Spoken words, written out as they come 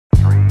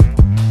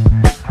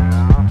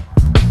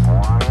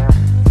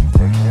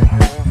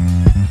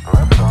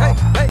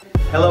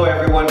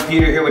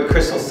Peter here with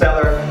Cristal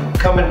Cellar,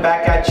 coming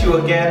back at you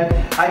again.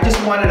 I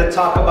just wanted to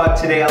talk about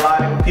today, a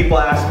lot of people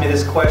ask me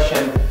this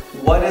question,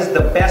 what is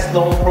the best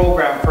loan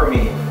program for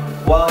me?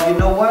 Well, you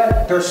know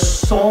what? There's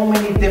so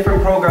many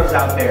different programs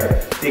out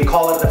there. They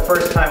call it the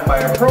first time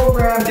buyer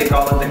program, they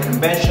call it the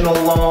conventional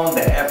loan,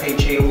 the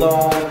FHA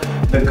loan,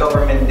 the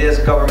government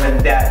this,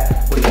 government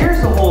that. Well,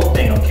 here's the whole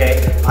thing,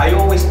 okay? I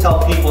always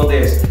tell people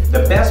this,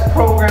 the best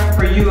program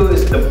for you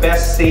is the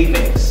best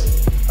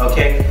savings.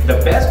 Okay,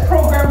 the best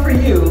program for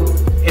you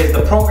is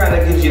the program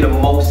that gives you the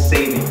most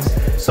savings.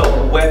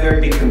 So whether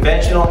it be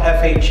conventional,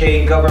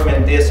 FHA,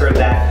 government this or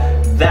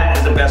that, that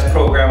is the best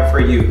program for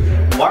you.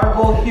 Our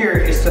goal here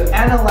is to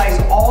analyze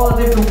all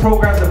the different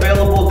programs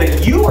available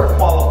that you are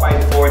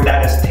qualified for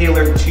that is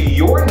tailored to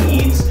your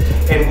needs,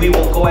 and we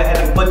will go ahead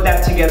and put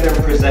that together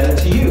and present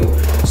it to you.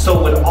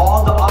 So with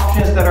all the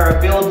options that are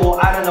available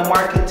out in the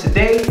market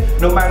today,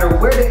 no matter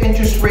where the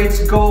interest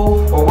rates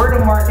go or where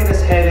the market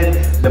is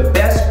headed, the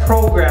best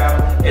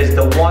program is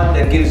the one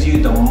that gives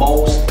you the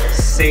most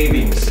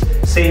savings.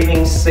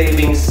 Savings,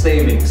 savings,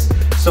 savings.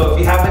 So if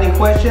you have any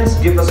questions,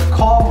 give us a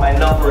call. My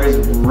number is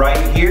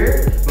right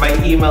here. My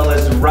email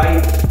is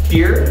right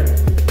here,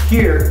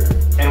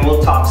 and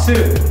we'll talk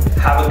soon.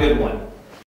 Have a good one.